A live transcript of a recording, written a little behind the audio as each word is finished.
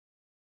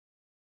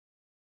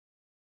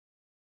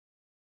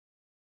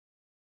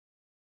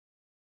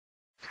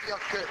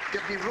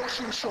Deputy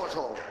Roisin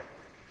Shortall.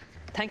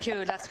 Thank you,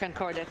 Lascan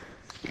Corday.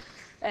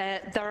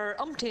 There are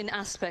umpteen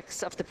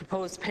aspects of the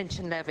proposed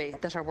pension levy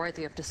that are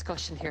worthy of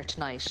discussion here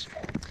tonight.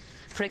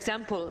 For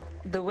example,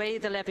 the way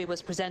the levy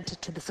was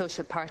presented to the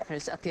social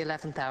partners at the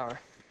 11th hour.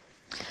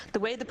 The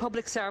way the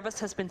public service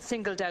has been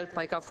singled out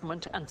by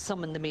government and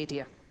some in the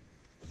media.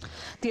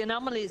 The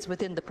anomalies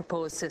within the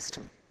proposed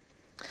system.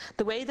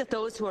 The way that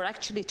those who are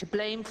actually to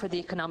blame for the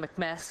economic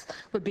mess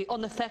will be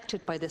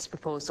unaffected by this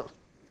proposal.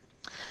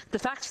 The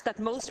fact that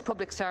most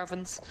public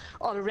servants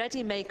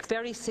already make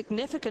very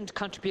significant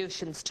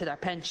contributions to their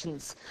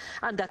pensions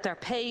and that their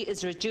pay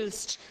is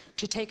reduced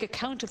to take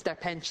account of their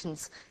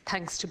pensions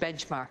thanks to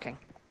benchmarking.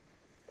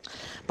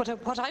 But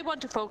what I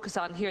want to focus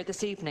on here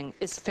this evening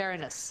is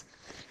fairness,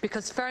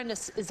 because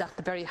fairness is at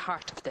the very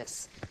heart of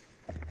this.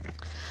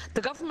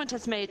 The government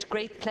has made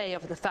great play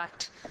of the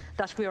fact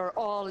that we are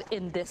all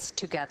in this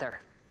together,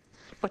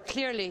 but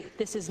clearly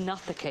this is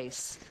not the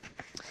case.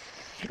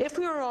 If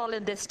we are all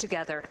in this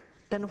together,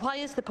 then why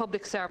is the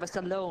public service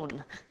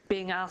alone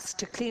being asked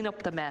to clean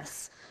up the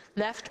mess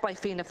left by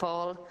Fianna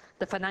Fáil,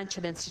 the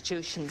financial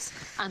institutions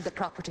and the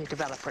property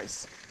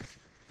developers?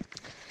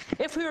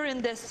 If we are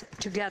in this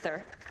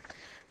together,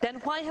 then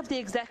why have the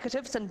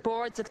executives and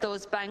boards of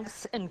those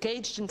banks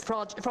engaged in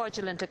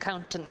fraudulent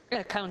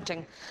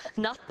accounting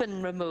not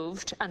been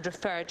removed and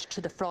referred to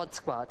the fraud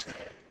squad?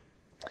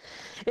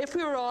 If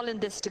we are all in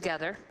this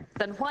together,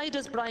 then why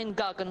does Brian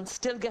Goggins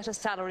still get a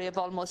salary of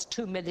almost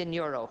 €2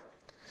 million?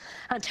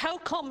 And how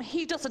come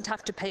he doesn't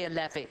have to pay a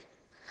levy,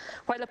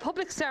 while a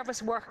public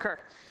service worker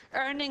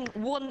earning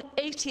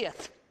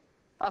 1/80th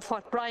of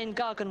what Brian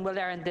Goggins will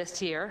earn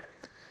this year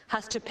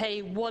has to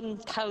pay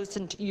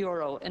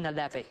 €1,000 in a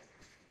levy?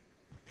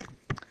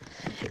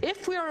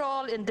 If we are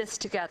all in this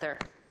together,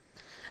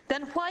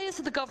 then why is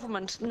the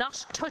government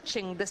not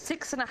touching the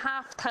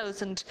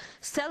 6,500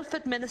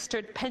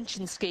 self-administered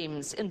pension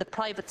schemes in the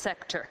private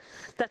sector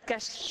that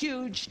get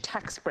huge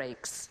tax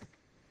breaks?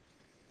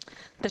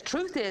 The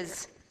truth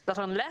is that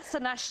unless a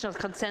national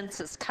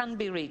consensus can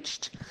be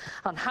reached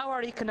on how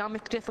our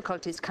economic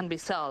difficulties can be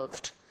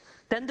solved,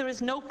 then there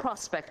is no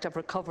prospect of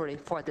recovery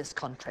for this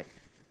country.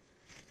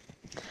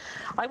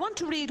 I want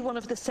to read one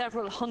of the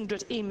several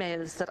hundred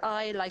emails that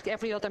I, like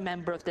every other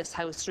member of this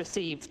House,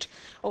 received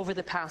over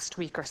the past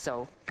week or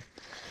so,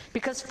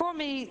 because for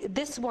me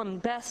this one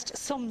best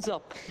sums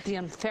up the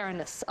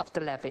unfairness of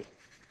the levy.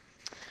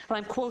 And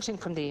I'm quoting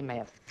from the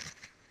email.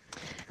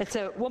 It's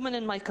a woman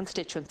in my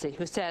constituency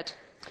who said,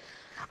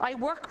 "I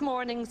work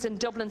mornings in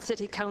Dublin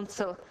City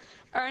Council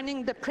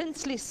earning the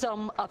princely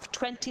sum of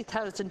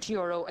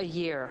 €20,000 a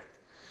year,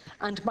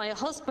 and my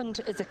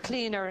husband is a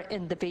cleaner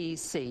in the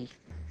BEC.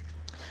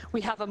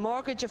 We have a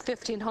mortgage of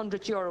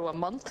 €1,500 a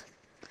month.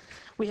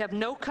 We have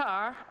no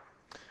car.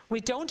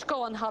 We don't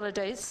go on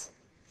holidays.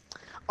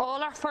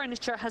 All our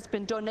furniture has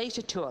been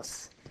donated to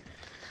us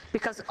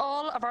because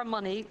all of our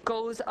money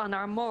goes on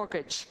our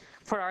mortgage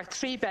for our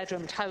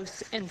 3-bedroomed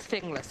house in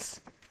Finglas,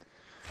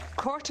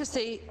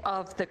 courtesy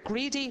of the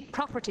greedy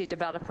property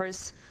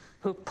developers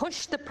who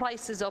push the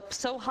prices up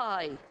so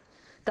high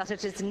that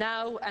it is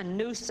now a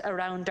noose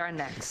around our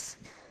necks.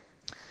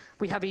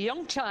 We have a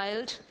young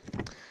child,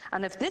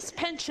 and if this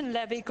pension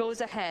levy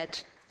goes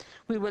ahead,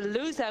 we will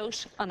lose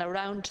out on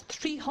around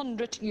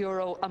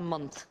 €300 a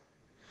month,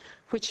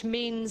 which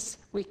means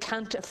we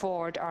can't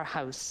afford our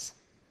house."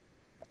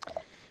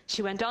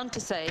 She went on to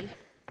say,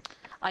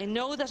 "I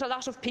know that a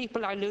lot of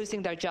people are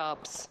losing their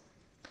jobs,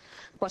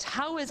 but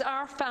how is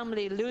our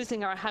family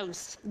losing our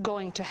house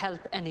going to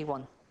help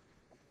anyone?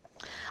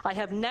 I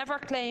have never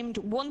claimed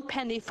 1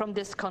 penny from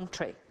this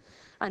country,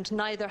 and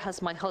neither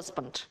has my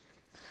husband.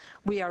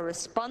 We are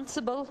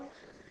responsible,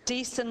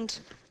 decent,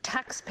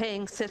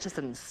 tax-paying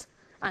citizens,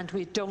 and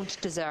we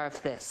don't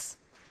deserve this."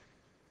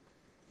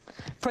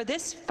 For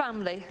this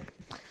family,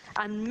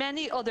 and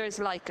many others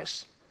like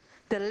it,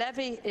 the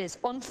levy is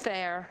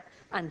unfair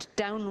and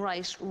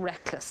downright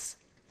reckless,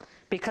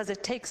 because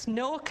it takes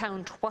no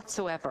account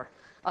whatsoever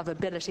of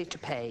ability to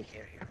pay.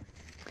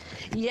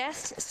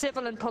 Yes,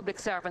 civil and public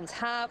servants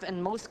have,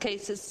 in most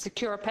cases,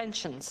 secure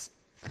pensions,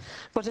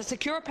 but a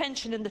secure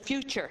pension in the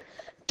future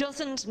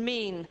doesn't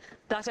mean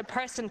that a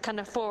person can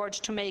afford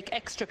to make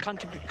extra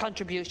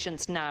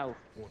contributions now.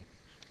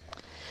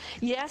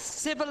 Yes,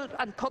 civil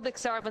and public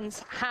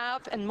servants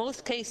have, in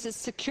most cases,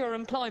 secure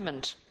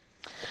employment,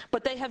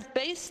 but they have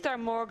based their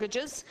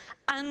mortgages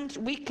and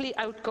weekly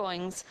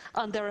outgoings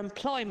on their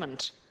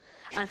employment,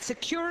 and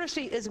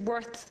security is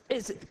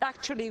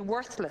actually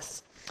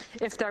worthless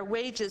if their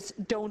wages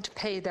don't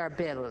pay their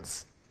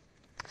bills.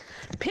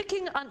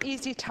 Picking on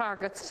easy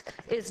targets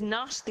is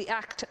not the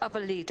act of a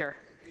leader.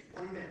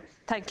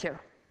 Thank you.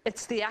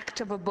 It's the act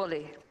of a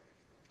bully.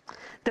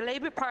 The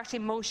Labour Party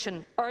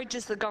motion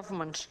urges the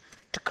government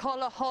to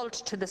call a halt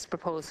to this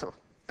proposal,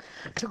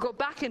 to go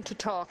back into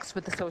talks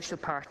with the social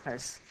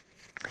partners.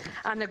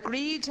 An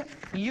agreed,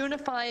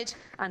 unified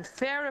and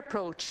fair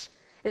approach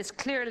is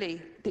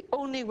clearly the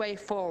only way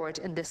forward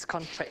in this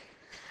country,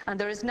 And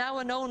there is now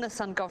an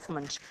onus on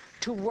government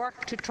to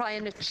work to try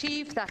and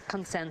achieve that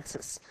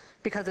consensus,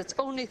 because it's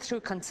only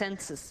through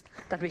consensus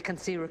that we can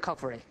see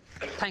recovery.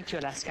 Thank you,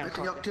 Alaska.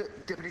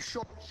 Deputy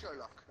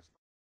Sherlock.